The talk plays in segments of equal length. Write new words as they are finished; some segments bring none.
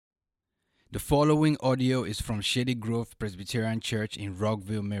The following audio is from Shady Grove Presbyterian Church in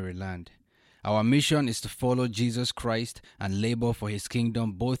Rockville, Maryland. Our mission is to follow Jesus Christ and labor for his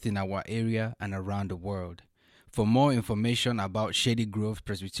kingdom both in our area and around the world. For more information about Shady Grove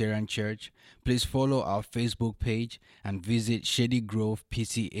Presbyterian Church, please follow our Facebook page and visit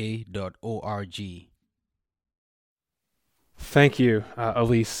shadygrovepca.org. Thank you,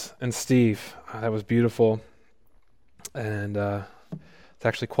 Elise and Steve. That was beautiful. And it's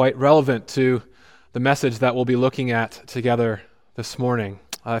actually quite relevant to the message that we'll be looking at together this morning.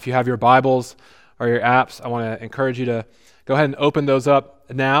 If you have your Bibles or your apps, I want to encourage you to go ahead and open those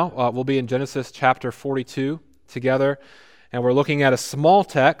up now. We'll be in Genesis chapter 42 together, and we're looking at a small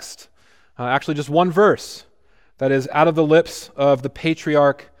text, actually just one verse, that is out of the lips of the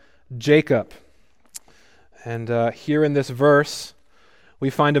patriarch Jacob. And here in this verse,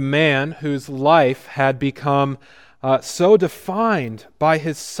 we find a man whose life had become so defined by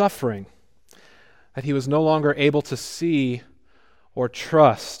his suffering that he was no longer able to see or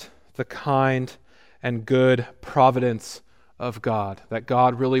trust the kind and good providence of God, that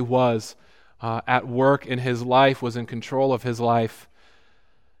God really was at work in his life, was in control of his life,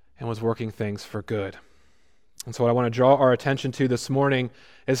 and was working things for good. And so what I want to draw our attention to this morning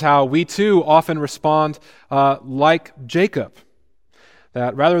is how we too often respond like Jacob,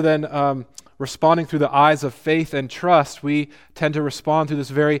 that rather than responding through the eyes of faith and trust, we tend to respond through this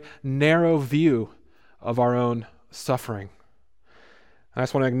very narrow view of our own suffering. I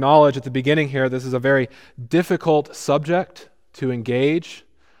just want to acknowledge at the beginning here, this is a very difficult subject to engage,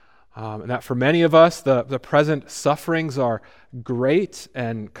 and that for many of us, the present sufferings are great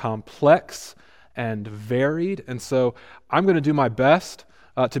and complex and varied, and so I'm going to do my best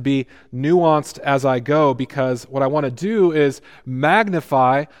to be nuanced as I go, because what I want to do is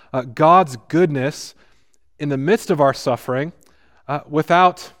magnify God's goodness in the midst of our suffering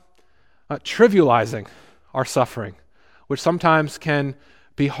without trivializing our suffering, which sometimes can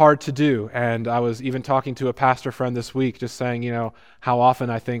be hard to do. And I was even talking to a pastor friend this week, just saying, how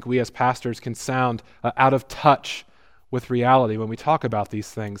often I think we as pastors can sound out of touch with reality when we talk about these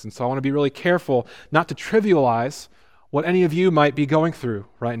things. And so I want to be really careful not to trivialize what any of you might be going through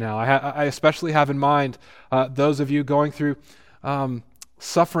right now. I especially have in mind those of you going through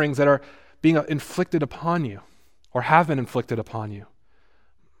sufferings that are being inflicted upon you or have been inflicted upon you,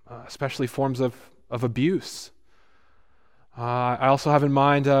 especially forms of abuse. I also have in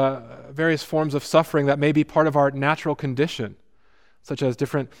mind various forms of suffering that may be part of our natural condition, such as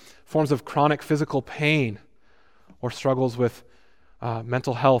different forms of chronic physical pain or struggles with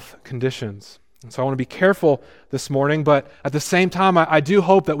mental health conditions. And so I want to be careful this morning, but at the same time, I do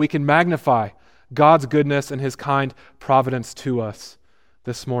hope that we can magnify God's goodness and his kind providence to us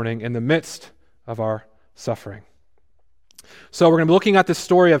this morning in the midst of our suffering. So we're going to be looking at the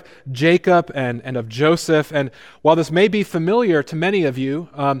story of Jacob and of Joseph, and while this may be familiar to many of you,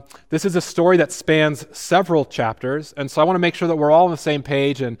 this is a story that spans several chapters, and so I want to make sure that we're all on the same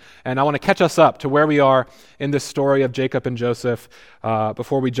page, and I want to catch us up to where we are in this story of Jacob and Joseph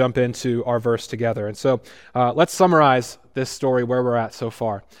before we jump into our verse together. And so let's summarize this story where we're at so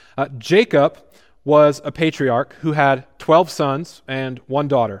far. Jacob was a patriarch who had 12 sons and one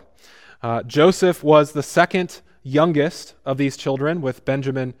daughter. Joseph was the second youngest of these children, with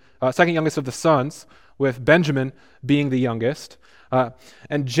Benjamin, second youngest of the sons, with Benjamin being the youngest.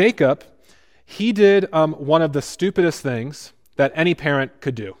 And Jacob, he did one of the stupidest things that any parent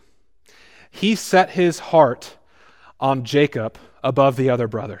could do. He set his heart on Jacob above the other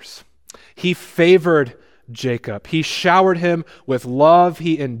brothers. He favored Jacob. He showered him with love.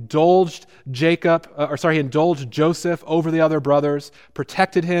 He indulged Joseph over the other brothers,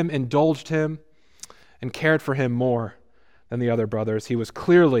 protected him, indulged him, and cared for him more than the other brothers. He was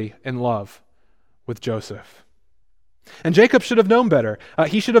clearly in love with Joseph. And Jacob should have known better.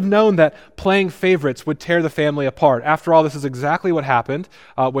 He should have known that playing favorites would tear the family apart. After all, this is exactly what happened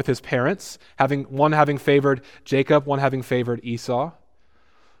with his parents, one having favored Jacob, one having favored Esau.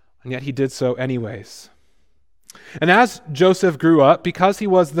 And yet he did so anyways. And as Joseph grew up, because he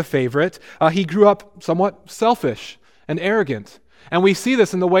was the favorite, he grew up somewhat selfish and arrogant. And we see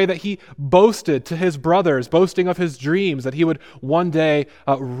this in the way that he boasted to his brothers, boasting of his dreams that he would one day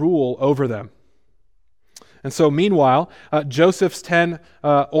rule over them. And so meanwhile, Joseph's 10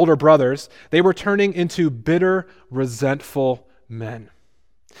 older brothers, they were turning into bitter, resentful men.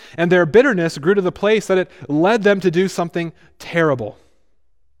 And their bitterness grew to the place that it led them to do something terrible.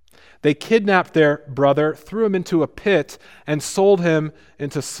 They kidnapped their brother, threw him into a pit, and sold him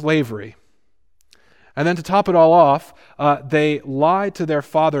into slavery. And then to top it all off, they lied to their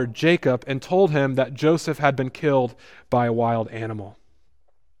father Jacob and told him that Joseph had been killed by a wild animal.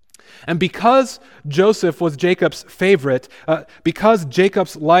 And because Joseph was Jacob's favorite, because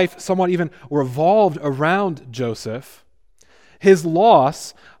Jacob's life somewhat even revolved around Joseph, his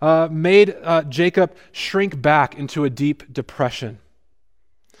loss made Jacob shrink back into a deep depression.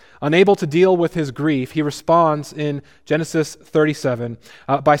 Unable to deal with his grief, he responds in Genesis 37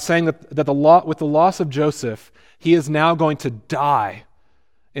 by saying that with the loss of Joseph, he is now going to die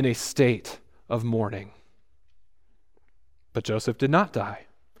in a state of mourning. But Joseph did not die.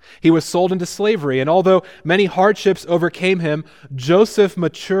 He was sold into slavery, and although many hardships overcame him, Joseph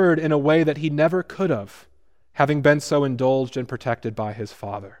matured in a way that he never could have, having been so indulged and protected by his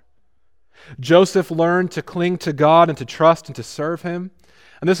father. Joseph learned to cling to God and to trust and to serve him.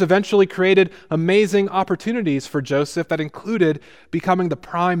 And this eventually created amazing opportunities for Joseph that included becoming the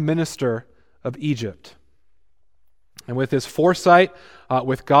prime minister of Egypt. And with his foresight,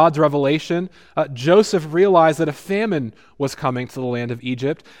 with God's revelation, Joseph realized that a famine was coming to the land of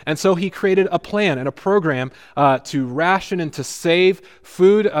Egypt. And so he created a plan and a program to ration and to save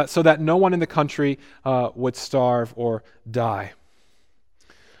food so that no one in the country would starve or die.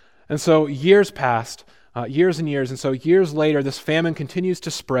 And so years passed. Years and years, and so years later, this famine continues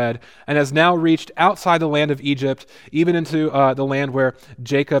to spread and has now reached outside the land of Egypt, even into the land where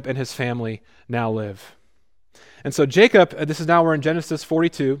Jacob and his family now live. And so Jacob, we're in Genesis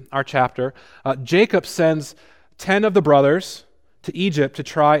 42, our chapter. Jacob sends 10 of the brothers to Egypt to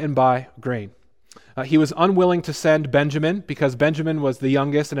try and buy grain. He was unwilling to send Benjamin because Benjamin was the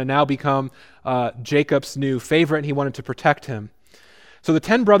youngest and had now become Jacob's new favorite, and he wanted to protect him. So the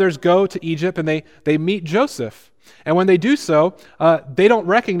 10 brothers go to Egypt and they meet Joseph. And when they do so, they don't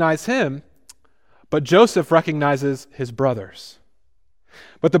recognize him, but Joseph recognizes his brothers.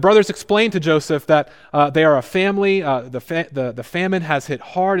 But the brothers explain to Joseph that they are a family, the famine has hit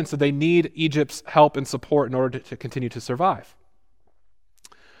hard, and so they need Egypt's help and support in order to continue to survive.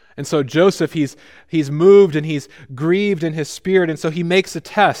 And so Joseph, he's moved and he's grieved in his spirit, and so he makes a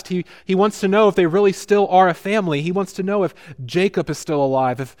test. He wants to know if they really still are a family. He wants to know if Jacob is still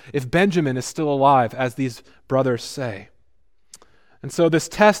alive, if Benjamin is still alive, as these brothers say. And so this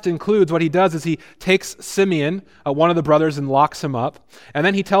test includes, what he does is he takes Simeon, one of the brothers, and locks him up. And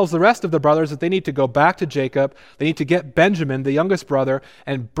then he tells the rest of the brothers that they need to go back to Jacob. They need to get Benjamin, the youngest brother,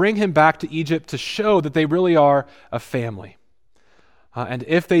 and bring him back to Egypt to show that they really are a family. And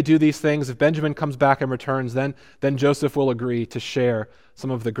if they do these things, if Benjamin comes back and returns, then Joseph will agree to share some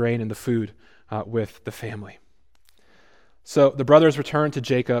of the grain and the food with the family. So the brothers return to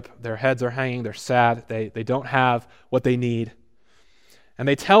Jacob. Their heads are hanging. They're sad. They don't have what they need. And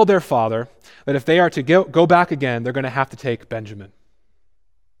they tell their father that if they are to go back again, they're going to have to take Benjamin.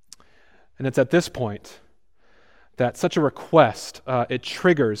 And it's at this point that such a request, it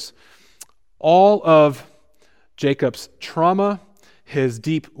triggers all of Jacob's trauma, his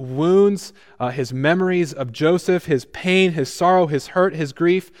deep wounds, his memories of Joseph, his pain, his sorrow, his hurt, his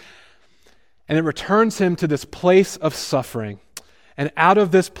grief, and it returns him to this place of suffering. And out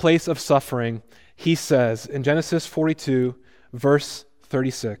of this place of suffering, he says in Genesis 42, verse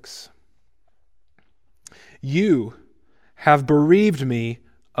 36, "You have bereaved me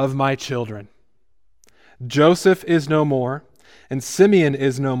of my children. Joseph is no more, and Simeon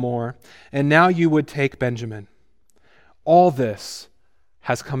is no more, and now you would take Benjamin. All this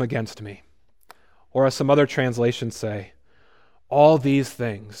has come against me." Or as some other translations say, all these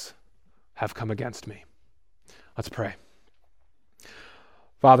things have come against me. Let's pray.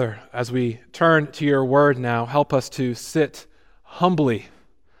 Father, as we turn to your word now, help us to sit humbly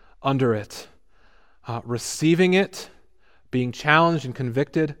under it, receiving it, being challenged and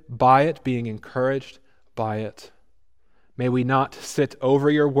convicted by it, being encouraged by it. May we not sit over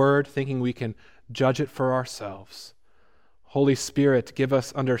your word thinking we can judge it for ourselves. Holy Spirit, give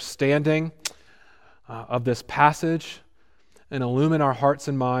us understanding of this passage and illumine our hearts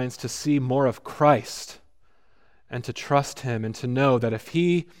and minds to see more of Christ and to trust him and to know that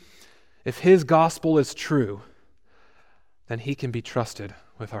if his gospel is true, then he can be trusted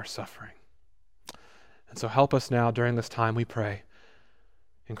with our suffering. And so help us now during this time, we pray.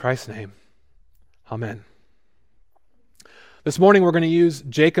 In Christ's name, amen. This morning we're going to use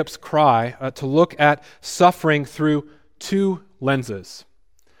Jacob's cry to look at suffering through two lenses.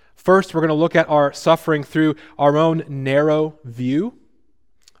 First, we're going to look at our suffering through our own narrow view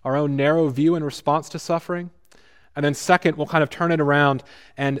in response to suffering. And then second, we'll kind of turn it around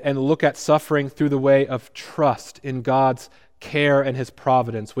and look at suffering through the way of trust in God's care and his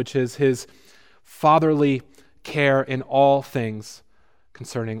providence, which is his fatherly care in all things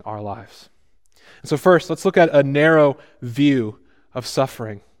concerning our lives. And so first, let's look at a narrow view of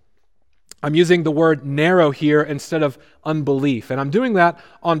suffering. I'm using the word narrow here instead of unbelief. And I'm doing that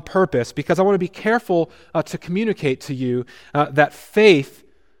on purpose because I want to be careful to communicate to you that faith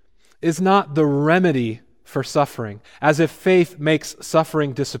is not the remedy for suffering, as if faith makes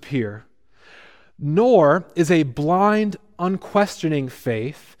suffering disappear. Nor is a blind, unquestioning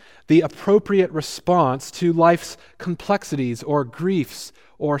faith the appropriate response to life's complexities or griefs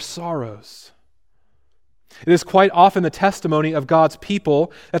or sorrows. It is quite often the testimony of God's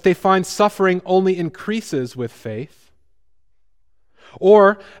people that they find suffering only increases with faith.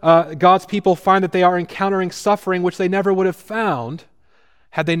 Or God's people find that they are encountering suffering which they never would have found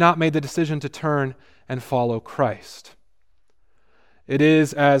had they not made the decision to turn and follow Christ. It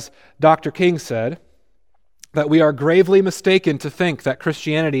is, as Dr. King said, that we are gravely mistaken to think that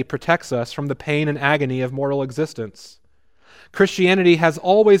Christianity protects us from the pain and agony of mortal existence. Christianity has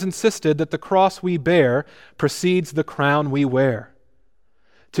always insisted that the cross we bear precedes the crown we wear.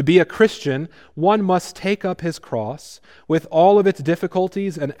 To be a Christian, one must take up his cross with all of its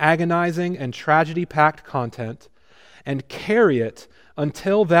difficulties and agonizing and tragedy-packed content and carry it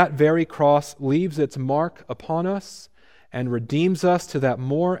until that very cross leaves its mark upon us and redeems us to that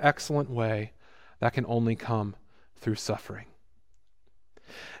more excellent way that can only come through suffering.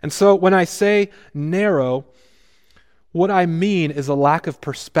 And so when I say narrow, what I mean is a lack of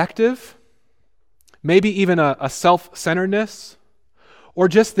perspective, maybe even a self-centeredness, or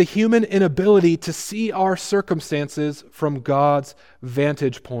just the human inability to see our circumstances from God's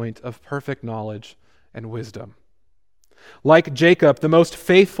vantage point of perfect knowledge and wisdom. Like Jacob, the most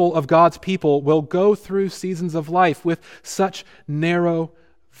faithful of God's people will go through seasons of life with such narrow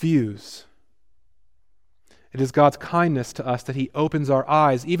views. It is God's kindness to us that He opens our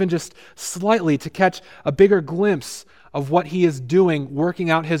eyes, even just slightly, to catch a bigger glimpse of what He is doing, working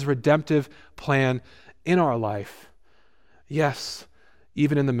out His redemptive plan in our life. Yes,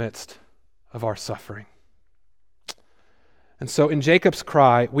 even in the midst of our suffering. And so in Jacob's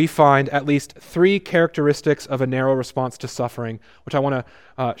cry, we find at least 3 characteristics of a narrow response to suffering, which I want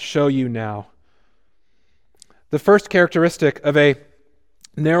to show you now. The first characteristic of a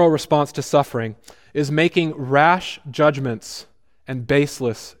narrow response to suffering is making rash judgments and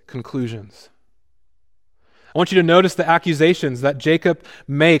baseless conclusions. I want you to notice the accusations that Jacob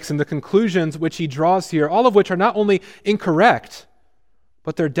makes and the conclusions which he draws here, all of which are not only incorrect,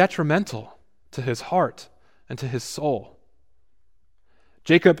 but they're detrimental to his heart and to his soul.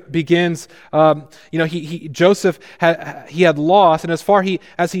 Jacob begins, Joseph had lost, and as far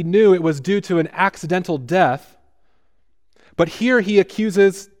as he knew, it was due to an accidental death. But here he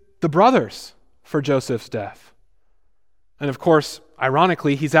accuses the brothers for Joseph's death. And of course,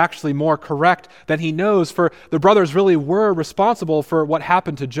 ironically, he's actually more correct than he knows, for the brothers really were responsible for what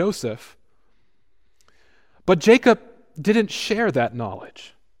happened to Joseph. But Jacob didn't share that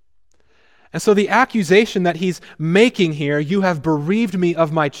knowledge. And so the accusation that he's making here, "You have bereaved me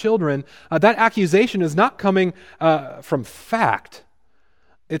of my children," that accusation is not coming from fact.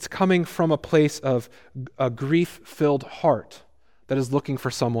 It's coming from a place of a grief-filled heart that is looking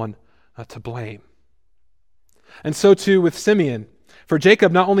for someone to blame. And so too with Simeon. For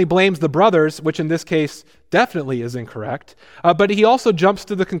Jacob not only blames the brothers, which in this case definitely is incorrect, but he also jumps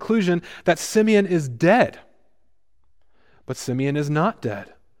to the conclusion that Simeon is dead. But Simeon is not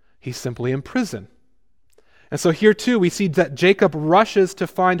dead. He's simply in prison. And so here too we see that Jacob rushes to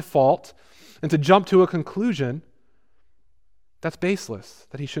find fault and to jump to a conclusion that's baseless,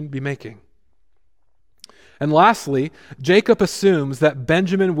 that he shouldn't be making. And lastly, Jacob assumes that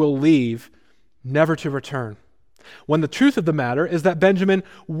Benjamin will leave, never to return, when the truth of the matter is that Benjamin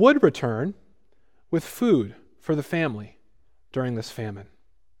would return with food for the family during this famine.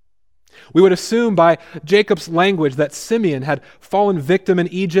 We would assume by Jacob's language that Simeon had fallen victim in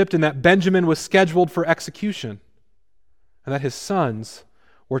Egypt and that Benjamin was scheduled for execution, and that his sons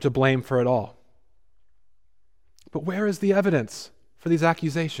were to blame for it all. But where is the evidence for these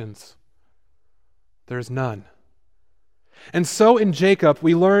accusations? There is none. And so in Jacob,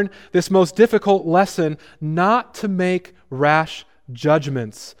 we learn this most difficult lesson: not to make rash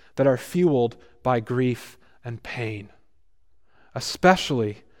judgments that are fueled by grief and pain,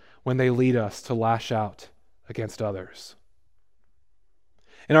 especially when they lead us to lash out against others.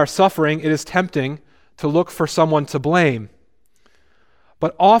 In our suffering, it is tempting to look for someone to blame.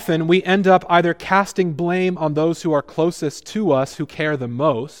 But often we end up either casting blame on those who are closest to us, who care the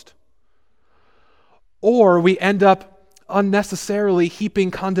most, or we end up unnecessarily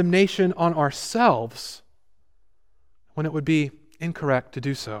heaping condemnation on ourselves when it would be incorrect to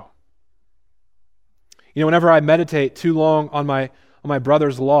do so. Whenever I meditate too long on my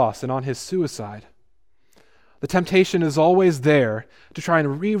brother's loss and on his suicide, The temptation is always there to try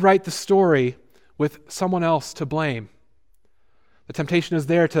and rewrite the story with someone else to blame. The temptation is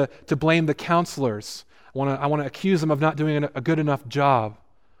there to blame the counselors. I want to accuse them of not doing a good enough job.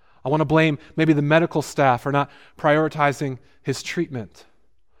 I want to blame maybe the medical staff for not prioritizing his treatment.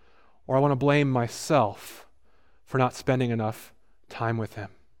 Or I want to blame myself for not spending enough time with him.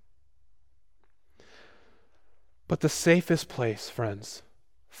 But the safest place, friends,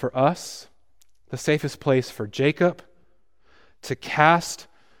 for us, the safest place for Jacob to cast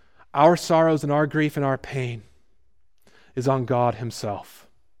our sorrows and our grief and our pain is on God himself.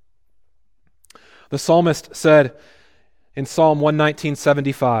 The psalmist said in Psalm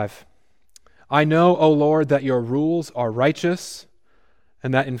 119:75, I know, O Lord, that your rules are righteous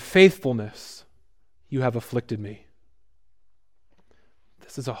and that in faithfulness you have afflicted me.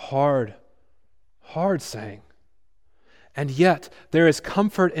 This is a hard saying. And yet, there is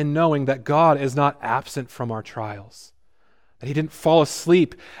comfort in knowing that God is not absent from our trials, that he didn't fall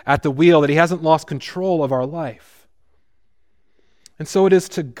asleep at the wheel, that he hasn't lost control of our life. And so it is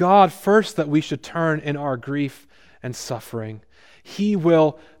to God first that we should turn in our grief and suffering. He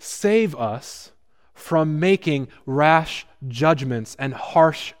will save us from making rash judgments and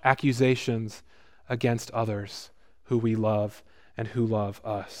harsh accusations against others who we love and who love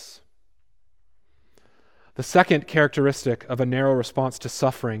us. The second characteristic of a narrow response to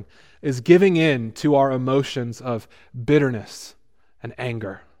suffering is giving in to our emotions of bitterness and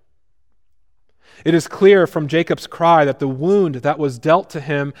anger. It is clear from Jacob's cry that the wound that was dealt to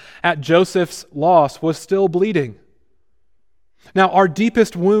him at Joseph's loss was still bleeding. Now, our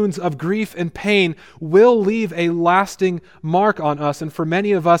deepest wounds of grief and pain will leave a lasting mark on us, and for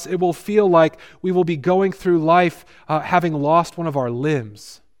many of us, it will feel like we will be going through life having lost one of our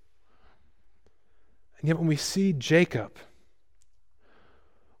limbs. And yet when we see Jacob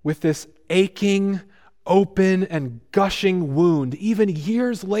with this aching, open, and gushing wound, even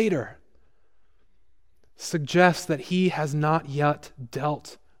years later, suggests that he has not yet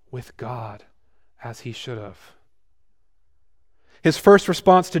dealt with God as he should have. His first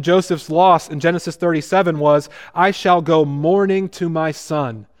response to Joseph's loss in Genesis 37 was, I shall go mourning to my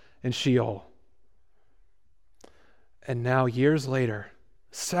son in Sheol. And now years later,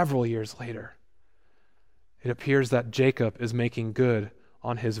 several years later, it appears that Jacob is making good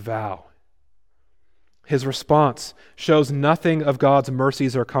on his vow. His response shows nothing of God's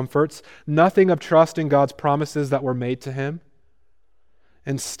mercies or comforts, nothing of trust in God's promises that were made to him.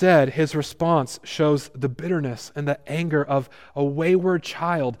 Instead, his response shows the bitterness and the anger of a wayward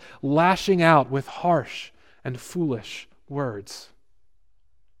child lashing out with harsh and foolish words.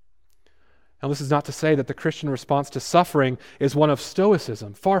 Now, this is not to say that the Christian response to suffering is one of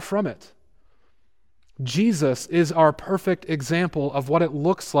stoicism. Far from it. Jesus is our perfect example of what it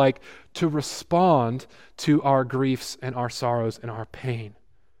looks like to respond to our griefs and our sorrows and our pain.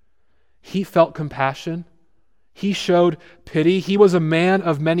 He felt compassion. He showed pity. He was a man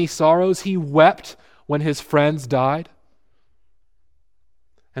of many sorrows. He wept when his friends died.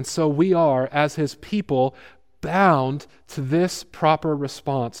 And so we are, as his people, bound to this proper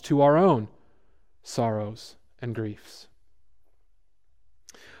response to our own sorrows and griefs.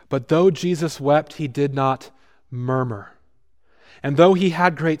 But though Jesus wept, he did not murmur. And though he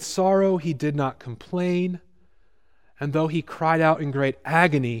had great sorrow, he did not complain. And though he cried out in great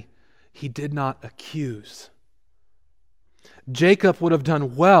agony, he did not accuse. Jacob would have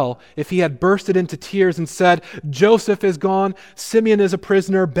done well if he had bursted into tears and said, Joseph is gone, Simeon is a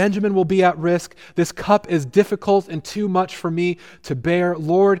prisoner, Benjamin will be at risk, this cup is difficult and too much for me to bear.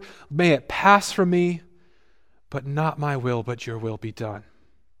 Lord, may it pass from me, but not my will, but your will be done.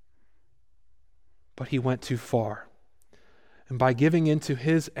 But he went too far. And by giving in to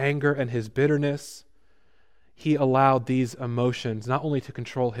his anger and his bitterness, he allowed these emotions not only to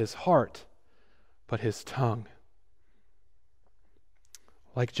control his heart, but his tongue.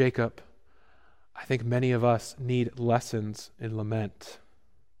 Like Jacob, I think many of us need lessons in lament.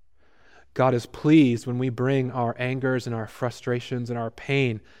 God is pleased when we bring our angers and our frustrations and our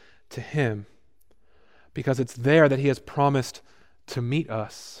pain to him, because it's there that he has promised to meet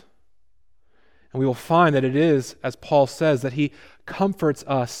us. And we will find that it is, as Paul says, that he comforts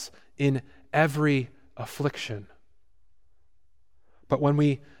us in every affliction. But when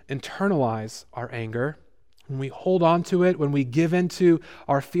we internalize our anger, when we hold on to it, when we give into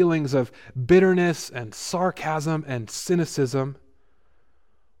our feelings of bitterness and sarcasm and cynicism,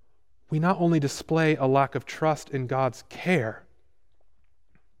 we not only display a lack of trust in God's care,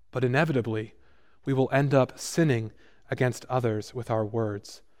 but inevitably we will end up sinning against others with our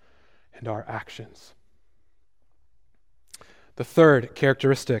words and our actions. The third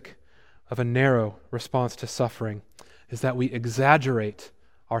characteristic of a narrow response to suffering is that we exaggerate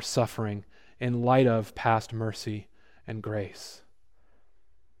our suffering in light of past mercy and grace.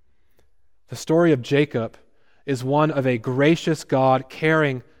 The story of Jacob is one of a gracious God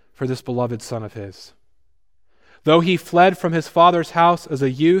caring for this beloved son of his. Though he fled from his father's house as a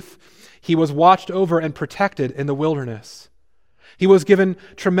youth, he was watched over and protected in the wilderness. He was given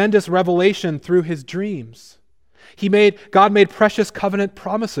tremendous revelation through his dreams. God made precious covenant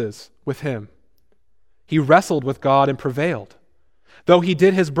promises with him. He wrestled with God and prevailed. Though he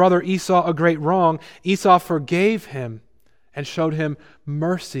did his brother Esau a great wrong, Esau forgave him and showed him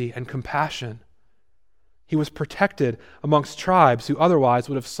mercy and compassion. He was protected amongst tribes who otherwise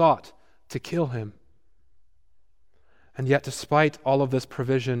would have sought to kill him. And yet, despite all of this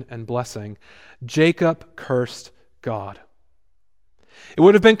provision and blessing, Jacob cursed God. It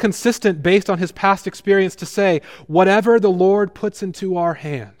would have been consistent based on his past experience to say, whatever the Lord puts into our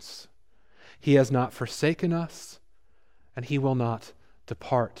hands, he has not forsaken us, and he will not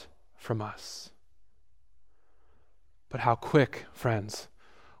depart from us. But how quick, friends,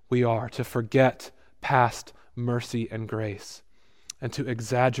 we are to forget past mercy and grace and to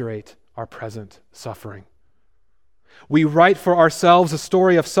exaggerate our present suffering. We write for ourselves a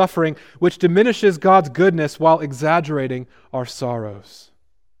story of suffering which diminishes God's goodness while exaggerating our sorrows.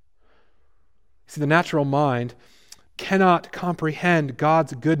 See, the natural mind cannot comprehend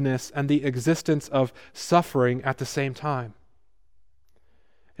God's goodness and the existence of suffering at the same time.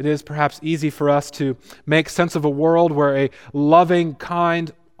 It is perhaps easy for us to make sense of a world where a loving,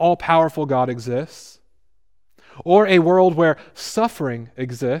 kind, all-powerful God exists, or a world where suffering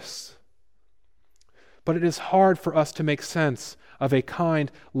exists. But it is hard for us to make sense of a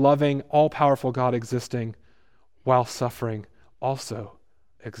kind, loving, all-powerful God existing while suffering also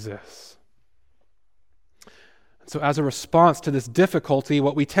exists. So as a response to this difficulty,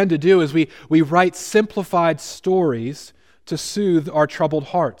 what we tend to do is we write simplified stories to soothe our troubled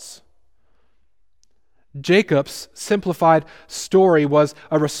hearts. Jacob's simplified story was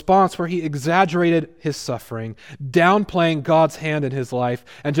a response where he exaggerated his suffering, downplaying God's hand in his life,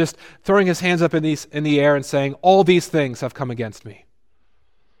 and just throwing his hands up in the air and saying, all these things have come against me.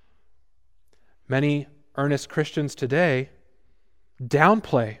 Many earnest Christians today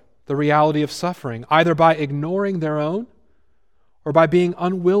downplay the reality of suffering, either by ignoring their own or by being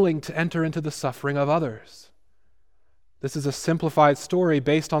unwilling to enter into the suffering of others. This is a simplified story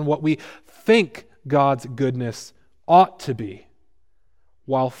based on what we think God's goodness ought to be,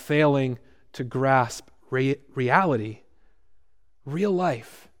 while failing to grasp reality, real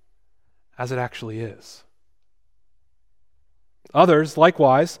life, as it actually is. Others,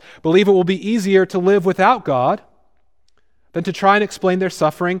 likewise, believe it will be easier to live without God than to try and explain their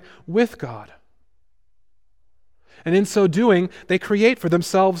suffering with God. And in so doing, they create for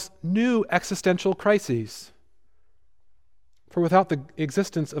themselves new existential crises. For without the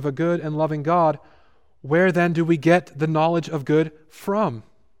existence of a good and loving God, where then do we get the knowledge of good from?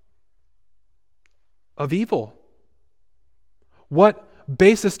 Of evil? What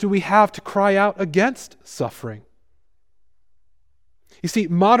basis do we have to cry out against suffering? You see,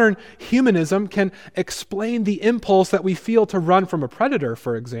 modern humanism can explain the impulse that we feel to run from a predator,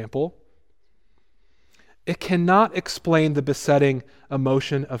 for example. It cannot explain the besetting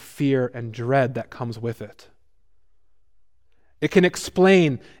emotion of fear and dread that comes with it. It can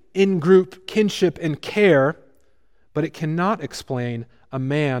explain in-group kinship and care, but it cannot explain a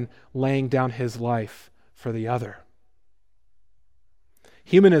man laying down his life for the other.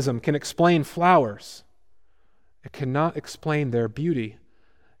 Humanism can explain flowers. It cannot explain their beauty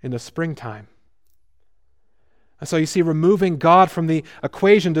in the springtime. And so you see, removing God from the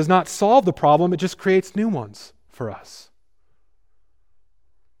equation does not solve the problem, it just creates new ones for us.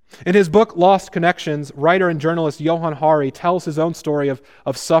 In his book, Lost Connections, writer and journalist Johann Hari tells his own story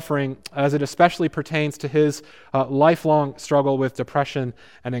of suffering as it especially pertains to his lifelong struggle with depression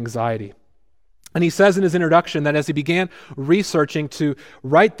and anxiety. And he says in his introduction that as he began researching to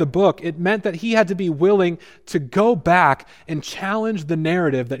write the book, it meant that he had to be willing to go back and challenge the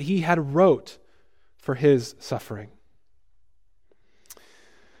narrative that he had wrote for his suffering.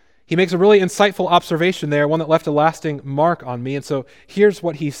 He makes a really insightful observation there, one that left a lasting mark on me. And so here's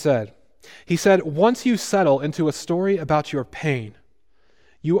what he said. He said, once you settle into a story about your pain,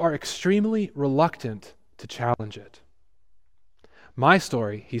 you are extremely reluctant to challenge it. My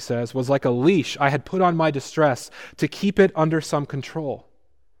story, he says, was like a leash I had put on my distress to keep it under some control.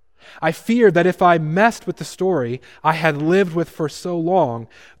 I feared that if I messed with the story I had lived with for so long,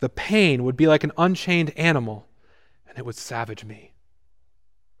 the pain would be like an unchained animal and it would savage me.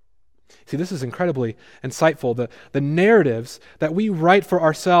 See, this is incredibly insightful. The narratives that we write for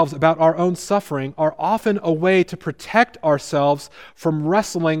ourselves about our own suffering are often a way to protect ourselves from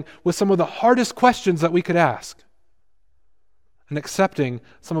wrestling with some of the hardest questions that we could ask and accepting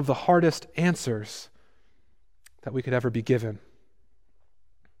some of the hardest answers that we could ever be given.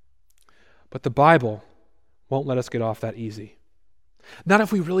 But the Bible won't let us get off that easy. Not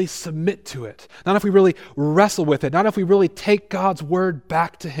if we really submit to it. Not if we really wrestle with it. Not if we really take God's word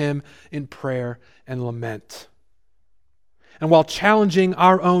back to Him in prayer and lament. And while challenging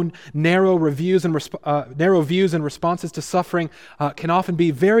our own narrow views and responses to suffering can often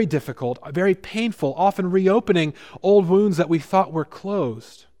be very difficult, very painful, often reopening old wounds that we thought were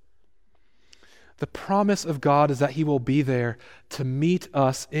closed, the promise of God is that He will be there to meet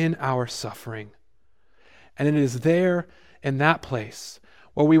us in our suffering. And it is there in that place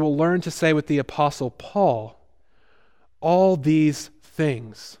where we will learn to say with the Apostle Paul, all these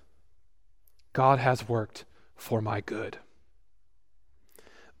things God has worked for my good.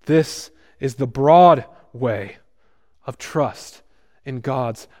 This is the broad way of trust in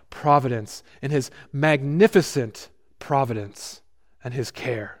God's providence, in His magnificent providence and His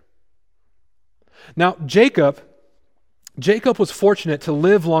care. Now, Jacob was fortunate to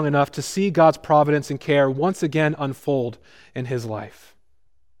live long enough to see God's providence and care once again unfold in his life.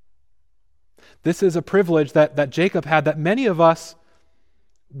 This is a privilege that Jacob had that many of us,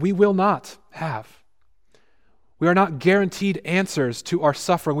 we will not have. We are not guaranteed answers to our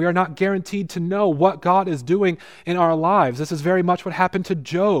suffering. We are not guaranteed to know what God is doing in our lives. This is very much what happened to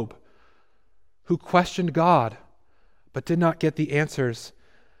Job, who questioned God, but did not get the answers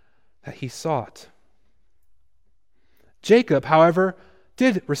that he sought. Jacob, however,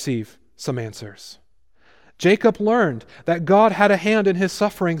 did receive some answers. Jacob learned that God had a hand in his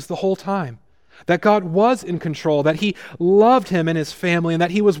sufferings the whole time, that God was in control, that He loved him and his family, and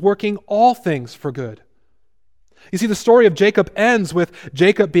that He was working all things for good. You see, the story of Jacob ends with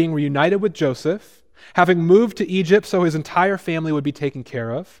Jacob being reunited with Joseph, having moved to Egypt so his entire family would be taken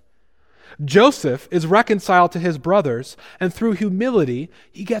care of. Joseph is reconciled to his brothers, and through humility,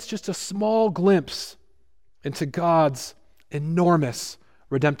 he gets just a small glimpse into God's enormous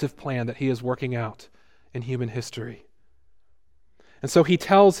redemptive plan that He is working out in human history. And so he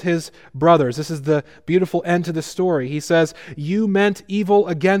tells his brothers, this is the beautiful end to the story. He says, "You meant evil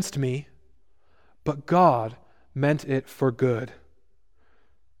against me, but God meant it for good.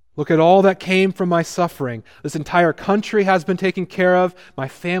 Look at all that came from my suffering. This entire country has been taken care of, my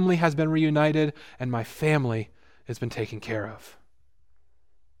family has been reunited, and my family has been taken care of."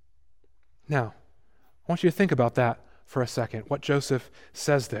 Now, I want you to think about that for a second, what Joseph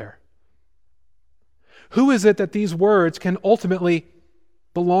says there. Who is it that these words can ultimately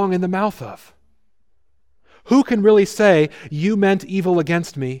belong in the mouth of? Who can really say, "You meant evil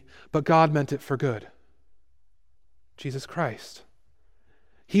against me, but God meant it for good"? Jesus Christ.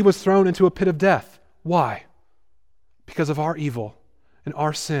 He was thrown into a pit of death. Why? Because of our evil and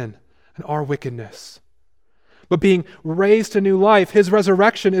our sin and our wickedness. But being raised to new life, His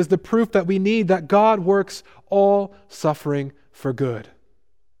resurrection is the proof that we need that God works all suffering for good.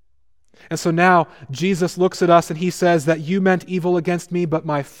 And so now Jesus looks at us and He says that you meant evil against me, but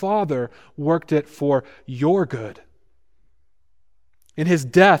my Father worked it for your good. In His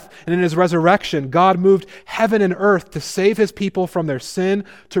death and in His resurrection, God moved heaven and earth to save His people from their sin,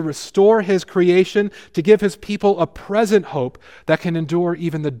 to restore His creation, to give His people a present hope that can endure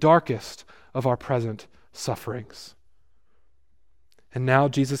even the darkest of our present sufferings. And now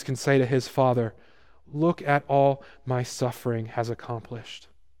Jesus can say to His Father, "Look at all my suffering has accomplished.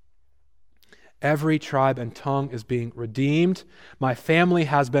 Every tribe and tongue is being redeemed. My family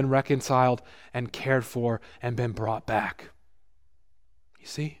has been reconciled and cared for and been brought back." You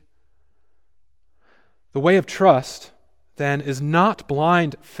see? The way of trust, then, is not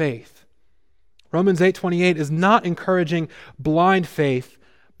blind faith. Romans 8:28 is not encouraging blind faith,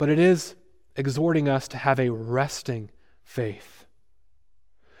 but it is exhorting us to have a resting faith.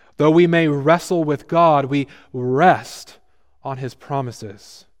 Though we may wrestle with God, we rest on His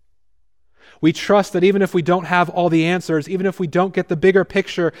promises. We trust that even if we don't have all the answers, even if we don't get the bigger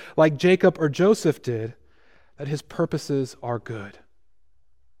picture like Jacob or Joseph did, that His purposes are good.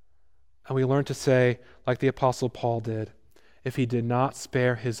 And we learn to say, like the Apostle Paul did, if He did not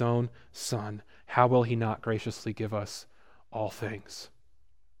spare His own Son, how will He not graciously give us all things?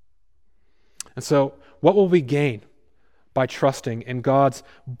 And so, what will we gain by trusting in God's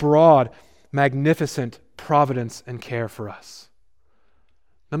broad, magnificent providence and care for us?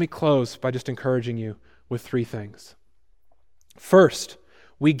 Let me close by just encouraging you with three things. First,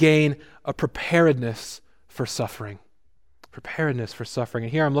 we gain a preparedness for suffering. preparedness for suffering.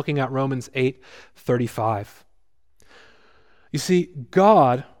 And here I'm looking at Romans 8:35. You see,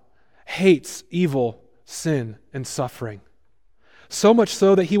 God hates evil, sin, and suffering. So much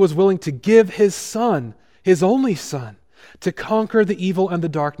so that he was willing to give his son, his only son, to conquer the evil and the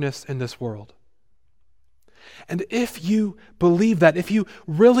darkness in this world. And if you believe that, if you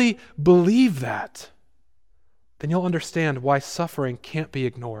really believe that, then you'll understand why suffering can't be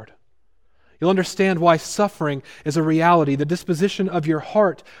ignored. You'll understand why suffering is a reality. The disposition of your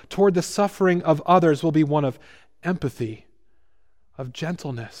heart toward the suffering of others will be one of empathy, of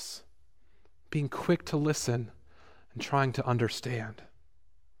gentleness, being quick to listen and trying to understand.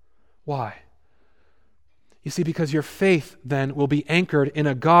 Why? You see, because your faith then will be anchored in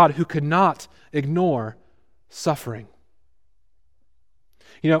a God who could not ignore suffering.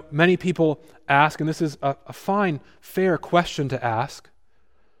 You know, many people ask, and this is a fine, fair question to ask,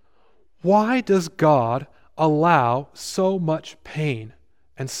 why does God allow so much pain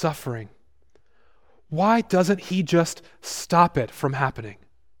and suffering? Why doesn't he just stop it from happening?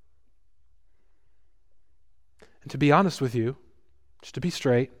 And to be honest with you, just to be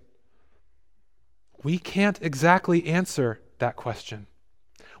straight, we can't exactly answer that question.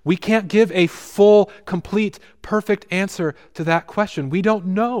 We can't give a full, complete, perfect answer to that question. We don't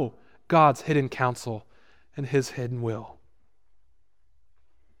know God's hidden counsel and his hidden will.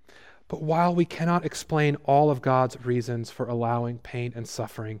 But while we cannot explain all of God's reasons for allowing pain and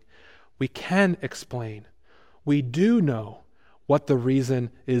suffering, we can explain, we do know what the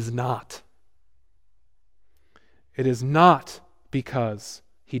reason is not. It is not because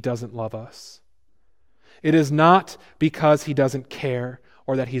he doesn't love us. It is not because he doesn't care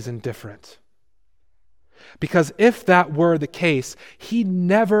or that he's indifferent. Because if that were the case, he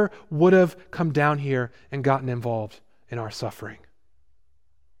never would have come down here and gotten involved in our suffering.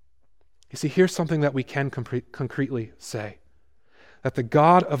 You see, here's something that we can concretely say. That the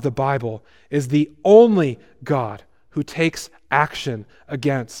God of the Bible is the only God who takes action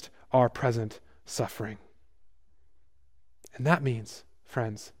against our present suffering. And that means,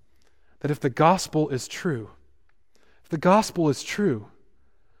 friends, that if the gospel is true, then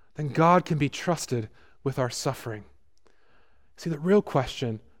God can be trusted with our suffering. See, the real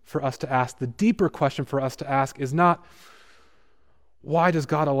question for us to ask, the deeper question for us to ask is not, why does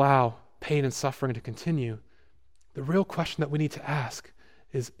God allow pain and suffering to continue? The real question that we need to ask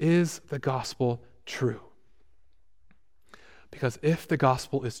is the gospel true? Because if the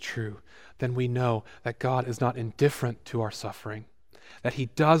gospel is true, then we know that God is not indifferent to our suffering, that he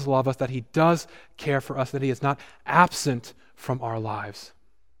does love us, that he does care for us, that he is not absent from our lives.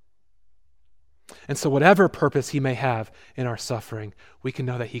 And so whatever purpose he may have in our suffering, we can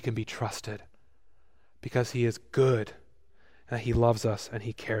know that he can be trusted because he is good and that he loves us and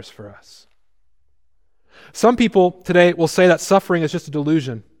he cares for us. Some people today will say that suffering is just a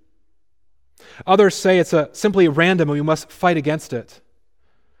delusion. Others say it's simply random and we must fight against it.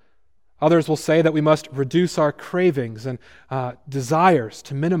 Others will say that we must reduce our cravings and desires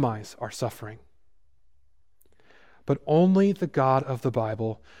to minimize our suffering. But only the God of the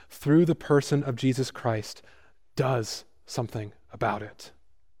Bible, through the person of Jesus Christ, does something about it.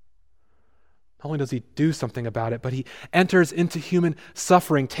 Not only does he do something about it, but he enters into human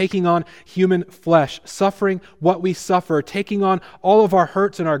suffering, taking on human flesh, suffering what we suffer, taking on all of our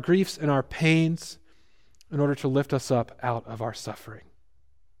hurts and our griefs and our pains in order to lift us up out of our suffering.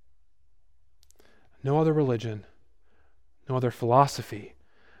 No other religion, no other philosophy,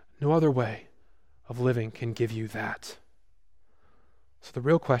 no other way of living can give you that. So the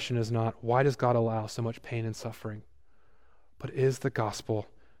real question is not, why does God allow so much pain and suffering? But is the gospel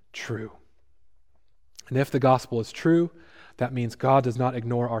true? And if the gospel is true, that means God does not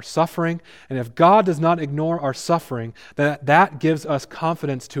ignore our suffering. And if God does not ignore our suffering, then that gives us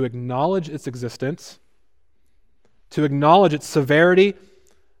confidence to acknowledge its existence, to acknowledge its severity,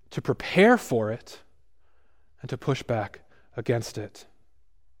 to prepare for it, and to push back against it.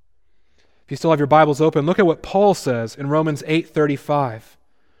 If you still have your Bibles open, look at what Paul says in Romans 8:35.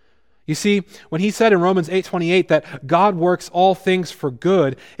 You see, when he said in Romans 8:28 that God works all things for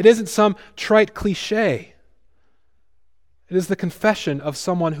good, it isn't some trite cliche. It is the confession of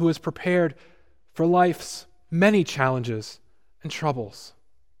someone who is prepared for life's many challenges and troubles.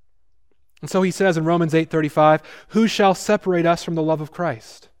 And so he says in Romans 8:35, "Who shall separate us from the love of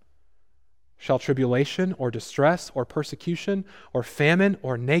Christ? Shall tribulation or distress or persecution or famine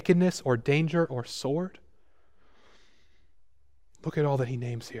or nakedness or danger or sword?" Look at all that he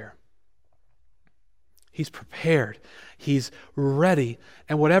names here. He's prepared. He's ready.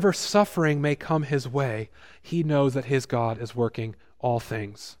 And whatever suffering may come his way, he knows that his God is working all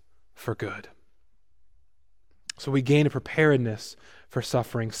things for good. So we gain a preparedness for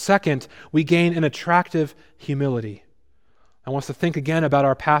suffering. Second, we gain an attractive humility. I want us to think again about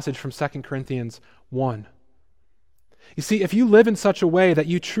our passage from 2 Corinthians 1. You see, if you live in such a way that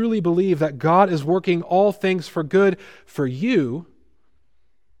you truly believe that God is working all things for good for you,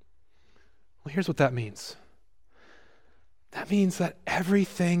 well, here's what that means. That means that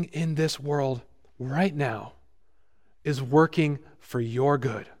everything in this world right now is working for your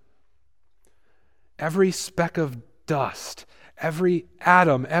good. Every speck of dust, every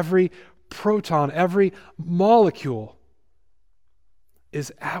atom, every proton, every molecule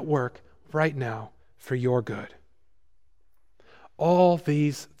is at work right now for your good. All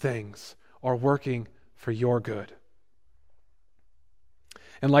these things are working for your good.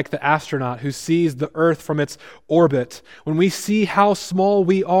 And like the astronaut who sees the Earth from its orbit, when we see how small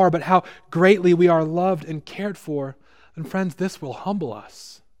we are, but how greatly we are loved and cared for, then friends, this will humble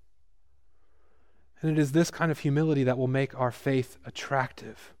us. And it is this kind of humility that will make our faith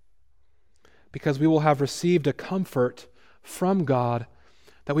attractive, because we will have received a comfort from God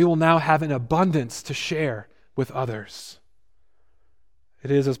that we will now have in abundance to share with others.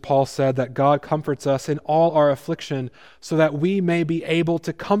 It is, as Paul said, that God comforts us in all our affliction so that we may be able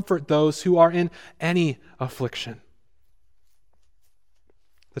to comfort those who are in any affliction.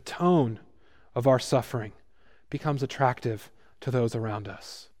 The tone of our suffering becomes attractive to those around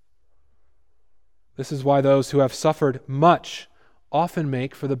us. This is why those who have suffered much often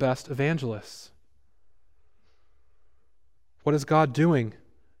make for the best evangelists. What is God doing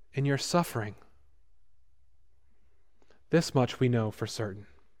in your suffering? This much we know for certain.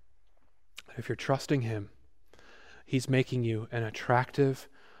 If you're trusting Him, He's making you an attractive,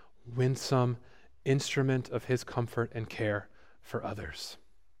 winsome instrument of His comfort and care for others.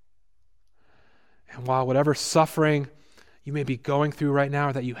 And while whatever suffering you may be going through right now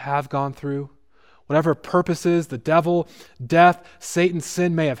or that you have gone through, whatever purposes the devil, death, Satan,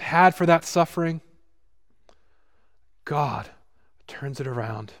 sin may have had for that suffering, God turns it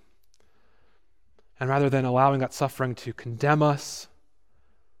around. And rather than allowing that suffering to condemn us,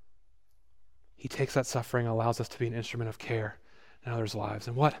 He takes that suffering and allows us to be an instrument of care in others' lives.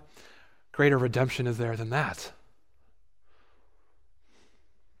 And what greater redemption is there than that?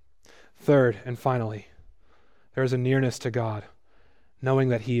 Third, and finally, there is a nearness to God, knowing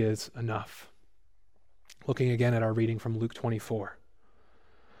that He is enough. Looking again at our reading from Luke 24.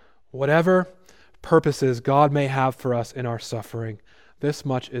 Whatever purposes God may have for us in our suffering, this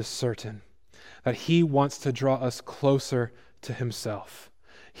much is certain, that He wants to draw us closer to Himself.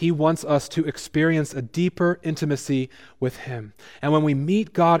 He wants us to experience a deeper intimacy with Him. And when we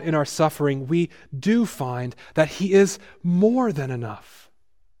meet God in our suffering, we do find that He is more than enough.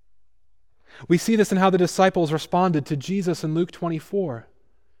 We see this in how the disciples responded to Jesus in Luke 24.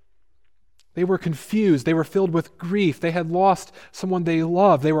 They were confused. They were filled with grief. They had lost someone they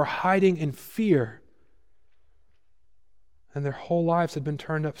loved. They were hiding in fear. And their whole lives had been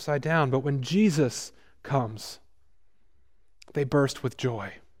turned upside down. But when Jesus comes, they burst with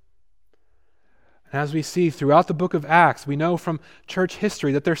joy. And as we see throughout the book of Acts, we know from church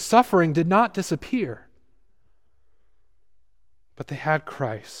history that their suffering did not disappear. But they had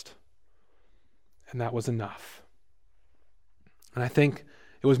Christ, and that was enough. And I think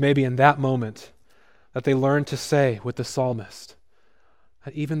it was maybe in that moment that they learned to say with the psalmist,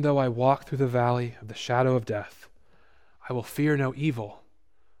 that even though I walk through the valley of the shadow of death, I will fear no evil,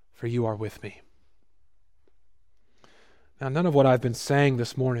 for you are with me. Now, none of what I've been saying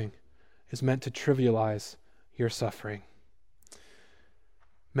this morning is meant to trivialize your suffering.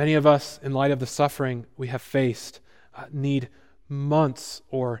 Many of us, in light of the suffering we have faced, need months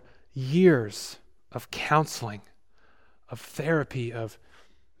or years of counseling, of therapy, of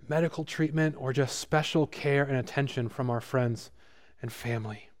medical treatment, or just special care and attention from our friends and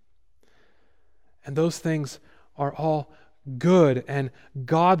family. And those things are all good and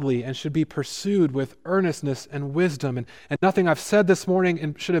godly and should be pursued with earnestness and wisdom. And nothing I've said this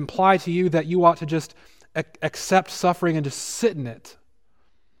morning should imply to you that you ought to just accept suffering and just sit in it,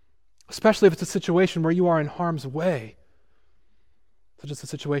 especially if it's a situation where you are in harm's way, such as a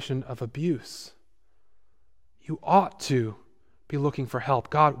situation of abuse. You ought to be looking for help.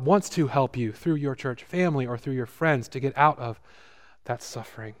 God wants to help you through your church family or through your friends to get out of that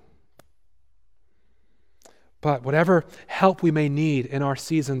suffering. But whatever help we may need in our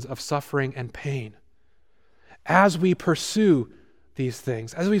seasons of suffering and pain, as we pursue these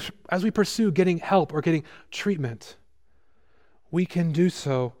things, as we pursue getting help or getting treatment, we can do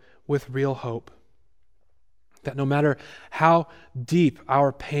so with real hope. That no matter how deep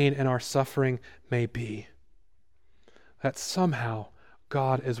our pain and our suffering may be, that somehow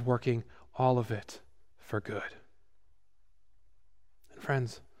God is working all of it for good.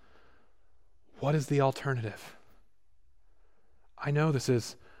 Friends, what is the alternative? I know this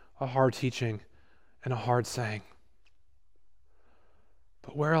is a hard teaching and a hard saying,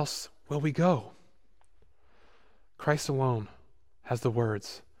 but where else will we go? Christ alone has the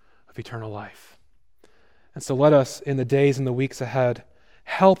words of eternal life. And so let us, in the days and the weeks ahead,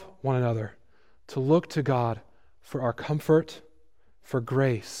 help one another to look to God for our comfort, for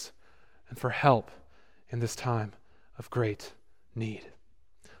grace, and for help in this time of great need.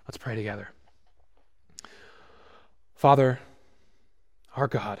 Let's pray together. Father, our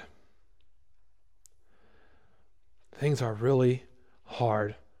God, things are really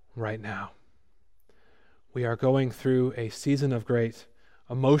hard right now. We are going through a season of great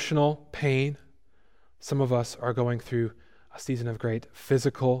emotional pain. Some of us are going through a season of great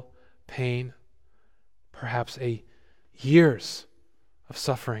physical pain, perhaps years of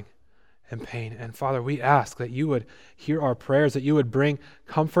suffering and pain. And Father, we ask that you would hear our prayers, that you would bring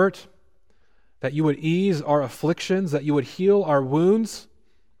comfort, that you would ease our afflictions, that you would heal our wounds,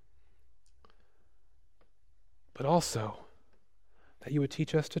 but also that you would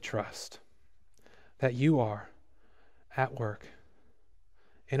teach us to trust that you are at work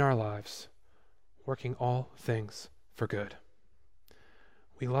in our lives, working all things for good.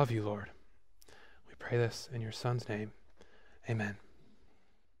 We love you, Lord. We pray this in your Son's name. Amen.